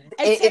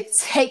 it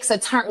takes a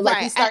turn.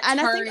 Like, you start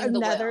turning I think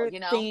another the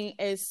wheel, thing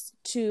is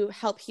to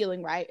help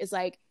healing, right? Is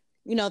like,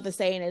 the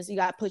saying is you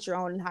got to put your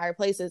own in higher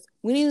places.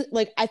 We need,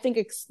 I think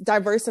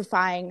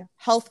diversifying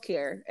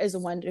healthcare is the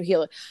one to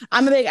heal it.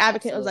 I'm a big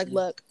advocate. I was like,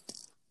 look,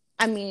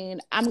 I'm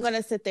going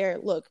to sit there.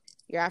 Look,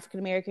 you're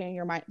African-American,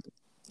 you're not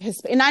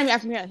even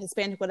African,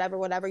 Hispanic, whatever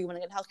you want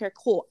to get healthcare,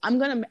 cool. I'm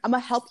gonna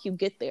help you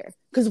get there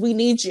because we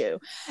need you,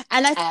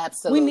 and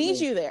we need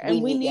you there,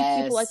 and we need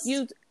people like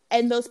you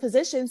in those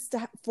positions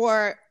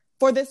for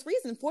this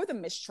reason, for the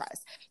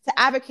mistrust, to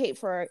advocate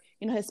for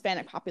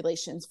Hispanic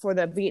populations, for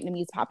the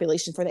Vietnamese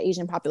population, for the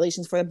Asian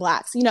populations, for the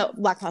Blacks,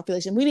 Black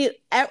population. We need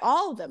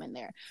all of them in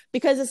there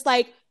because it's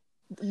like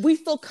we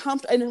feel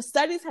comfortable. And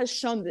studies has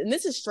shown, and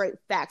this is straight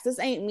facts. This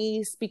ain't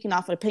me speaking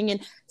off an opinion.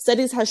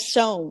 Studies has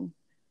shown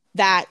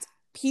that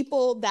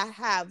people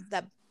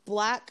that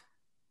Black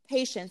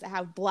patients that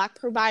have Black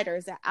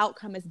providers, their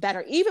outcome is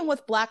better. Even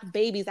with Black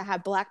babies that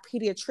have Black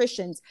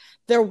pediatricians,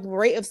 their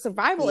rate of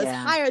survival is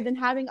higher than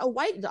having a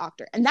white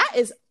doctor. And that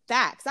is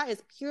facts. That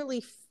is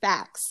purely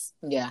facts.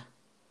 Yeah.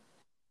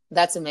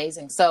 That's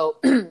amazing. So,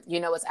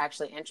 what's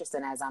actually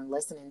interesting as I'm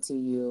listening to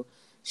you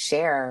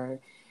share,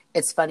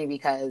 it's funny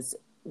because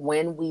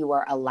when we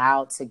were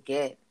allowed to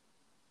get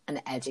an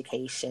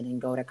education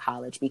and go to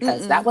college,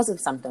 because that wasn't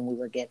something we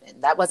were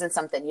given. That wasn't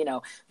something,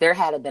 there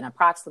had been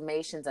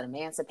proclamations and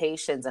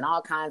emancipations and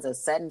all kinds of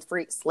setting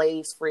free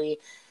slaves free.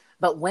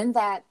 But when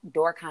that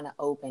door kind of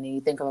opened and you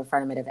think of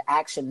affirmative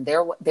action,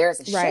 there's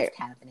a shift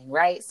happening,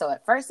 right? So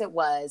at first it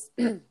was,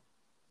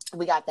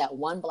 we got that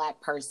one Black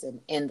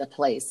person in the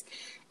place,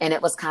 and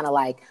it was kind of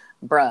like,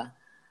 bruh,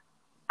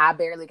 I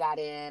barely got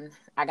in.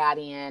 I got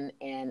in,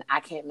 and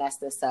I can't mess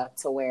this up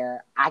to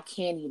where I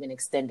can't even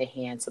extend a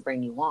hand to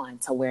bring you on,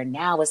 to where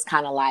now it's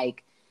kind of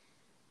like,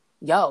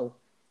 yo,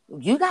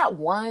 you got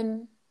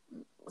one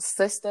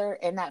sister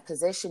in that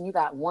position. You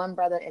got one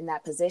brother in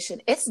that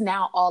position. It's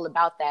now all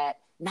about that.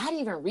 Not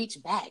even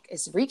reach back.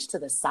 It's reach to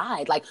the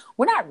side. Like,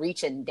 we're not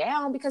reaching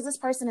down because this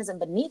person isn't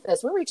beneath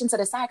us. We're reaching to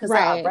the side because they're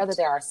our brother,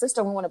 they're our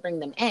sister. We want to bring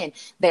them in.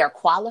 They are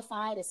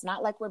qualified. It's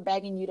not like we're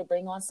begging you to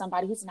bring on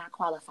somebody who's not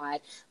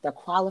qualified. They're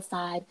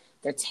qualified.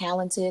 They're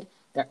talented.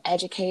 They're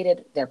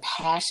educated. They're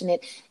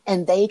passionate,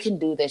 and they can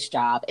do this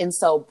job. And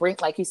so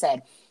like you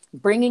said,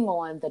 bringing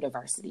on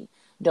the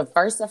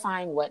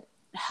diversifying what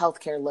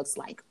healthcare looks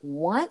like.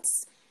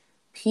 Once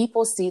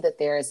people see that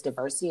there is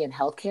diversity in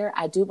healthcare,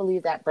 I do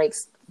believe that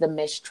breaks the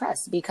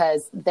mistrust,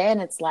 because then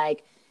it's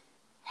like,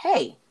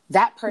 hey,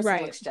 that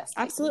person looks just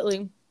like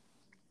absolutely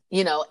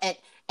me.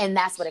 And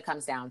that's what it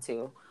comes down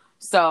to.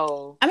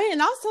 So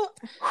and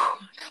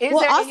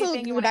also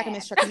you were back in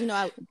mistrust, because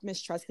I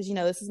mistrust, because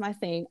this is my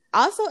thing.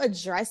 Also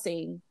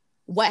addressing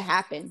what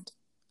happened.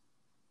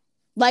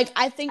 Like,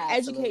 I think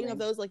educating of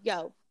those, like,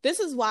 yo,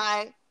 this is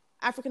why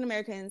African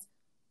Americans,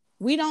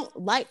 we don't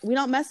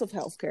mess with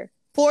healthcare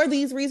for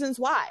these reasons.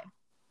 Why?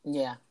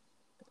 Yeah.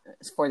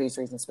 For these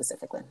reasons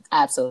specifically.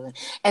 Absolutely.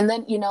 And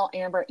then,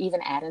 Amber, even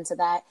adding to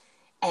that,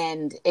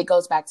 And it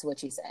goes back to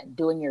what you said,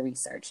 doing your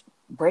research,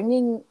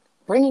 bringing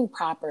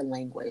proper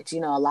language. You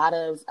know, a lot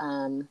of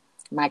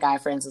my guy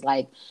friends is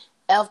like,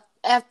 F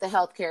the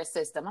healthcare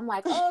system. I'm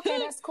like, oh, okay,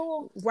 that's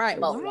cool. Right.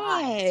 But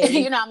why?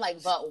 You know, I'm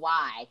like, but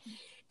why?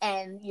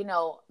 And, you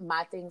know,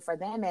 my thing for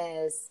them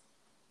is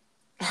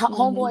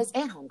homeboys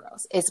and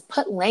homegirls is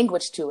put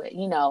language to it,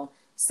 you know,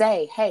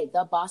 say, hey,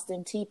 the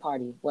Boston Tea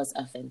Party was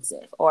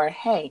offensive, or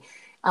hey,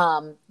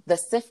 the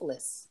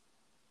syphilis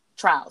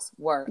trials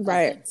were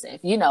offensive.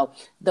 You know,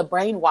 the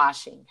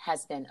brainwashing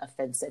has been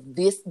offensive.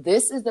 This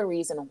is the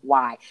reason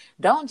why.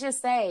 Don't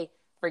just say,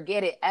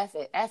 forget it, F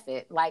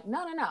it. Like,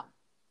 no.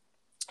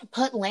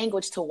 Put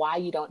language to why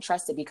you don't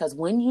trust it, because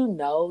when you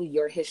know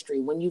your history,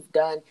 when you've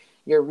done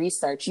your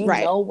research, you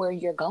know where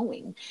you're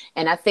going.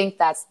 And I think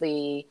that's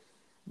the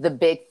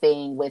big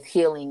thing with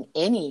healing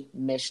any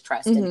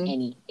mistrust in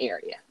any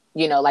area.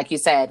 You know, like you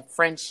said,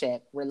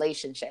 friendship,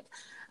 relationship,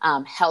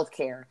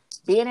 healthcare,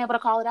 being able to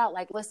call it out.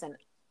 Like, listen,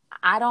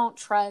 I don't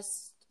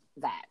trust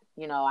that.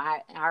 You know,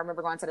 I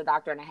remember going to the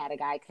doctor and I had a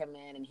guy come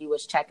in and he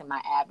was checking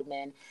my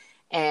abdomen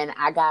and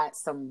I got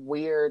some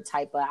weird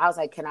I was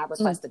like, can I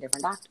request a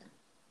different doctor?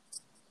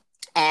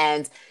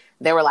 And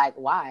they were like,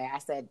 why? I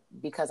said,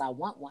 because I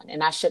want one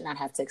and I should not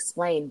have to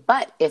explain.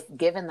 But if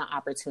given the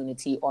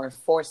opportunity or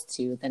forced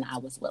to, then I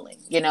was willing,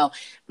 you know,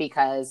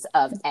 because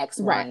of X,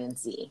 Y, and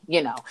Z,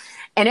 you know.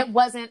 And it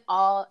wasn't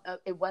all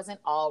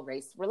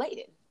race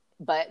related,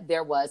 but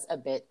there was a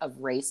bit of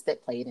race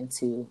that played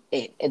into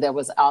it. There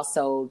was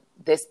also,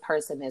 this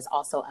person is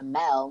also a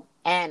male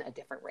and a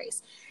different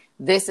race.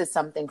 This is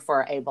something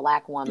for a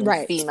Black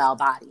woman, female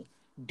body.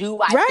 Do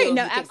I feel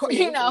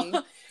absolutely. You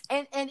know?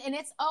 And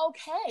it's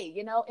okay,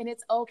 you know, and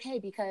it's okay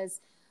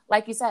because,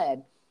 like you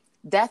said,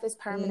 death is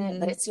permanent,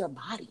 but it's your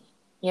body,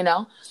 you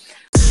know?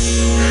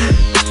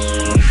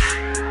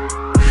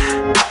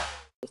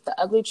 The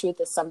ugly truth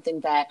is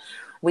something that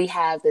we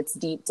have that's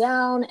deep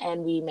down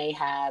and we may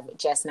have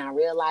just now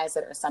realized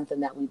it, or something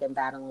that we've been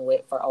battling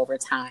with for over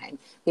time.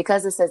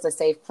 Because this is a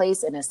safe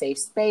place and a safe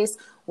space,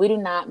 we do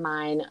not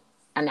mind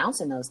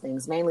announcing those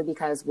things, mainly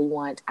because we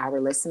want our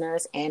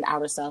listeners and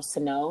ourselves to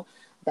know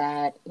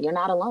that you're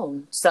not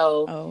alone.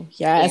 So,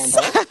 yes.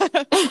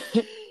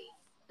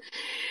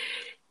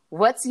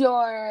 What's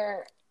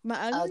your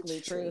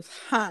ugly truth?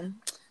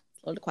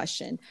 Loaded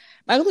question.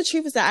 My ugly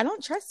truth is that I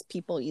don't trust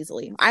people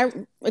easily.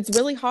 It's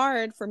really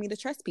hard for me to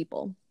trust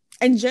people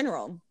in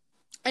general,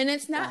 and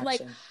it's not like,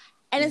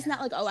 it's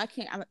not like, oh, I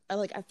can't.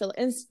 I feel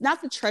it's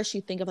not the trust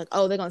you think of, like,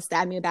 oh, they're gonna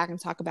stab me in the back and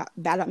talk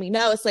bad about me.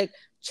 No, it's like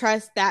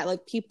trust that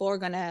like people are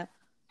gonna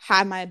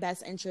have my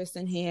best interest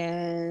in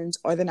hand,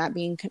 or they're not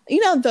being, you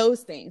know,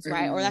 those things,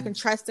 right? Or I can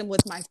trust them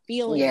with my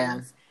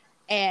feelings,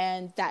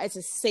 and that it's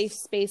a safe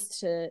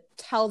space to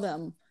tell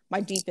them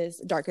my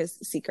deepest,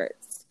 darkest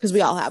secrets, because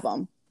we all have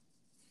them.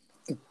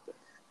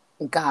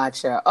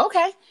 Gotcha.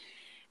 Okay.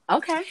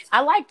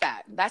 I like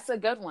that. That's a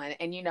good one.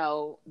 And, you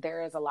know,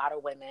 there is a lot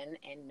of women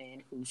and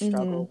men who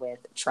struggle with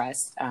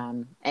trust,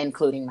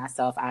 including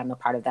myself. I'm a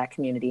part of that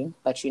community.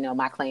 But, you know,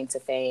 my claim to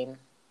fame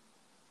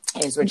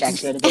is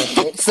rejection of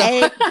it.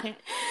 So,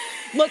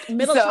 look,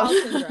 middle child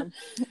syndrome.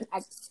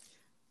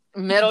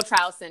 Middle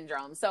child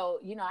syndrome. So,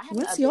 you know, I have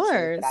what's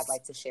yours that I'd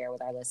like to share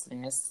with our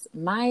listeners.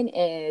 Mine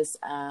is,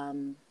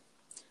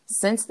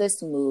 since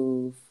this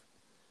move,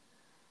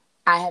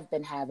 I have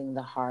been having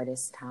the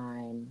hardest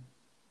time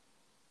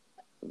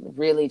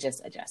really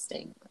just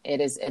adjusting.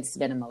 It's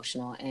been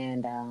emotional.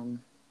 And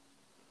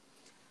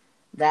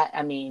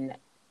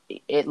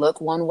it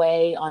looked one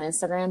way on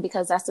Instagram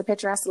because that's the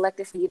picture I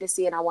selected for you to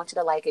see and I want you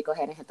to like it. Go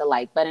ahead and hit the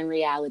like. But in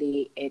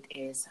reality, it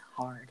is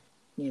hard.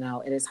 You know,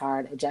 it is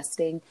hard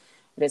adjusting.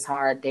 It is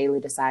hard daily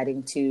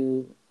deciding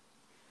to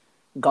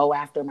go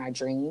after my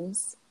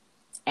dreams.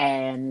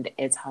 And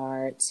it's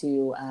hard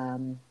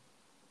to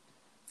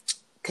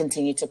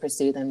continue to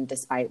pursue them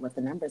despite what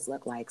the numbers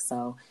look like.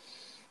 So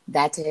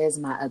that is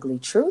my ugly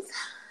truth.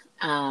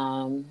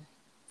 And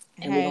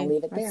we're going to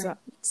leave it there.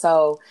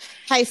 So,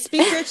 hey,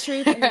 speak your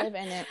truth and live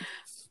in it.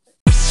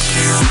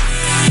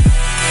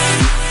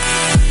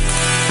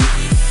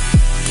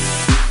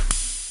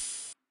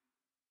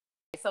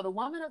 So the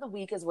Woman of the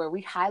Week is where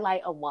we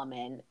highlight a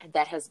woman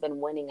that has been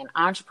winning in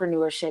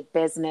entrepreneurship,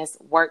 business,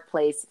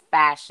 workplace,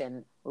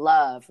 fashion,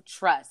 love,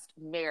 trust,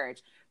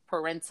 marriage,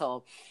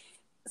 parental,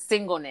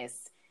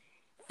 singleness,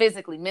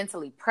 physically,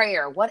 mentally,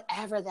 prayer,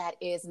 whatever that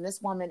is. And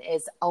this woman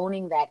is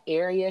owning that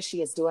area.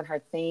 She is doing her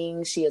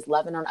thing. She is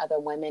loving on other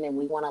women, and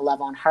we want to love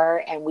on her.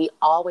 And we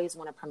always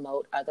want to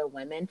promote other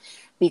women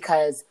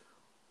because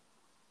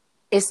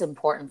it's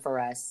important for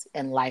us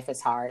and life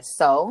is hard.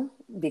 So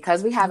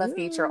because we have a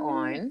feature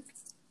on,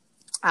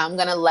 I'm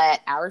going to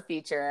let our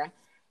feature,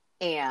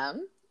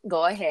 Am,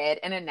 go ahead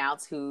and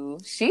announce who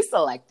she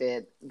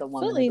selected the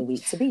Woman of the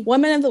Week to be.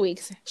 Woman of the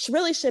Week. She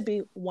really should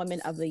be Woman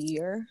of the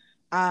Year.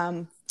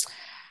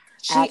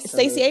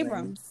 Stacey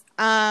Abrams.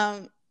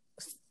 I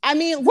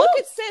mean, look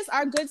at sis,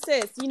 our good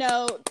sis. You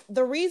know,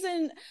 the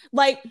reason,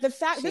 like the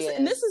fact,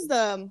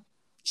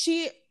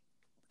 she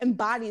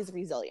embodies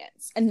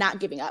resilience and not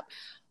giving up.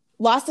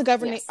 lost the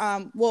governor.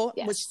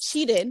 Yes. Which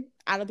cheated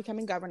out of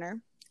becoming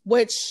governor,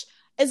 which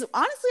is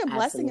honestly a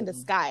blessing in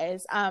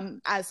disguise.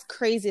 As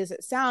crazy as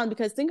it sounds,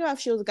 because think about if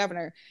she was a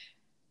governor,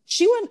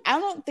 I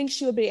don't think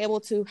she would be able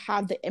to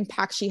have the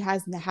impact she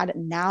has had it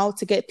now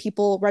to get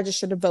people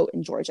registered to vote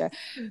in Georgia.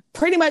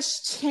 Pretty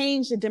much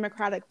change the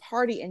Democratic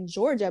Party in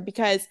Georgia,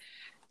 because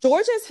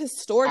Georgia is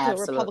historically a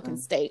Republican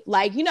state.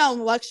 Like,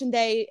 election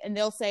day, and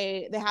they'll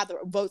say they have the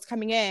votes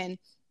coming in,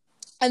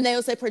 and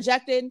they'll say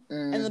projected,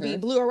 and it'll be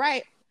blue or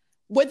right.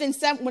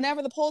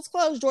 Whenever the polls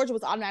close, Georgia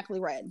was automatically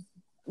red.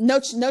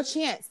 No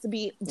chance to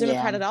be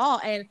Democrat at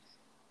all. And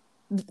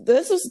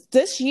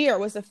this year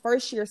was the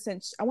first year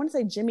since, I want to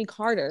say, Jimmy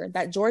Carter,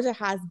 that Georgia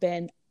has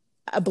been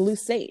a blue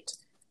state.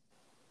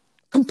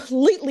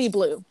 Completely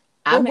blue.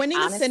 We're winning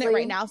the Senate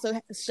right now, so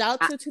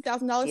shout out to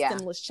 $2,000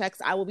 stimulus checks.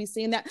 I will be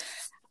seeing that.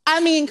 I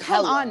mean,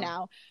 come on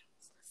now.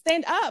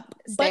 Stand up.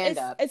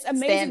 It's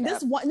amazing.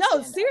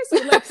 Seriously.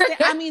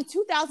 I mean,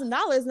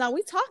 $2,000. Now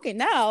we talking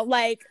now.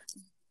 Like,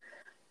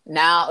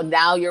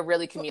 now you're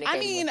really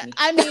communicating.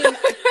 I mean,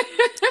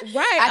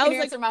 right. I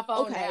can answer my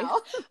phone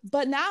now.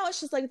 But now it's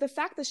just like the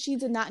fact that she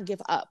did not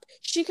give up.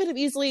 She could have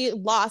easily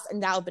lost,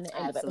 and that would have been the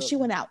end of it. But she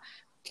went out,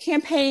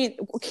 campaigned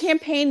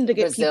to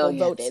get people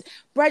voted,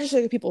 registered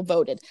to get people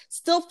voted,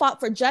 still fought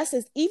for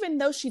justice, even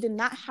though she did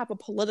not have a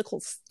political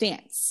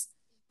stance.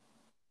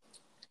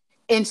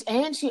 And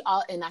I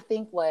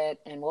think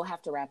and we'll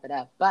have to wrap it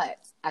up, but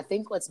I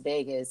think what's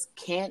big is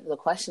can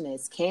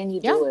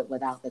you do it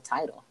without the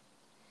title?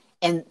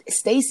 And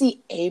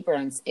Stacey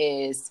Abrams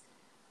is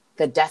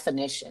the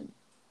definition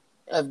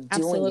of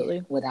doing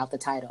it without the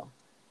title.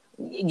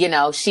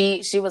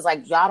 She was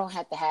like, I don't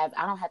have to have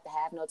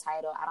no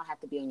title. I don't have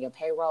to be on your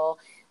payroll.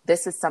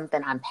 This is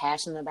something I'm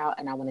passionate about,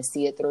 and I want to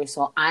see it through.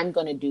 So I'm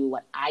going to do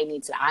what I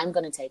need to. I'm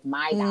going to take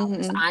my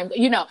dollars. I'm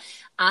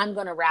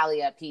going to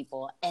rally up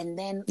people, and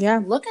then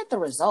look at the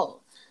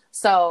result.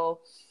 So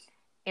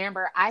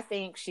Amber, I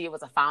think she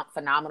was a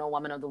phenomenal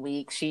woman of the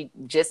week. She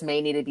just may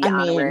need to be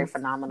honorary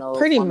phenomenal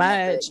pretty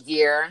much of the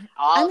year.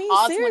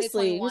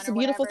 Seriously, it's a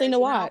beautiful thing to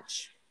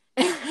watch.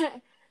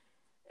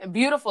 A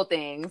beautiful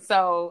thing.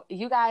 So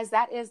you guys,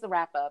 that is the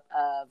wrap up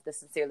of the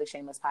Sincerely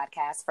Shameless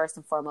podcast. First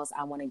and foremost,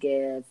 I want to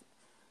give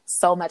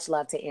so much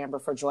love to Amber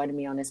for joining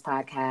me on this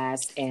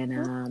podcast,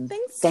 and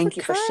thank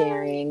you for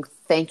sharing.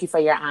 Thank you for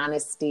your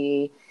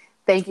honesty.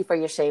 Thank you for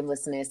your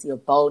shamelessness, your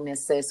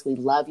boldness, sis. We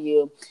love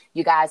you.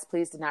 You guys,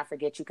 please do not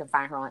forget, you can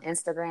find her on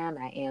Instagram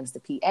at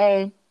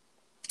AmsThePA.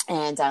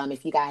 And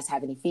if you guys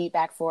have any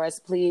feedback for us,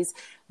 please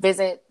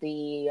visit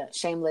the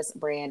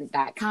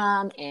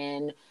shamelessbrand.com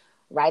and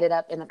write it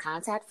up in the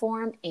contact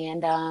form.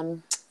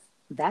 And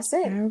that's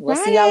it. We'll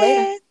see y'all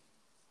later.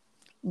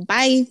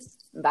 Bye.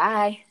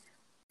 Bye.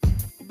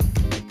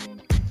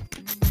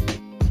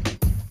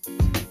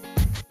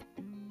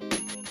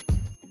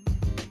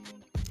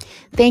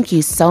 Thank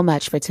you so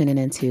much for tuning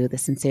into the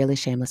Sincerely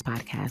Shameless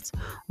podcast,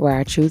 where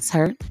our truths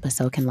hurt, but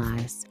so can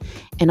lies.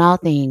 In all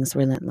things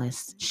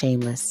relentless,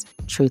 shameless,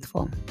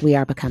 truthful, we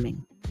are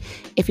becoming.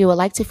 If you would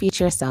like to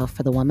feature yourself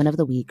for the Woman of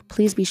the Week,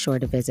 please be sure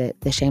to visit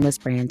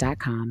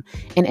theshamelessbrand.com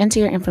and enter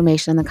your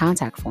information in the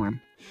contact form.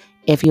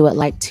 If you would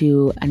like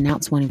to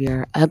announce one of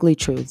your ugly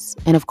truths,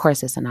 and of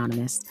course it's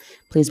anonymous,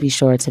 please be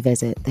sure to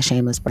visit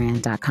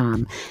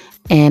theshamelessbrand.com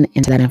and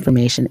enter that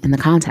information in the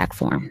contact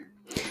form.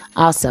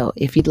 Also,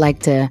 if you'd like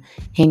to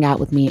hang out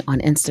with me on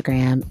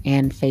Instagram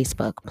and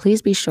Facebook,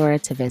 please be sure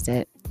to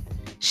visit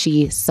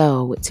She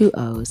So with 2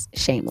 O's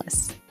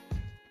Shameless.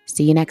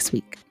 See you next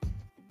week.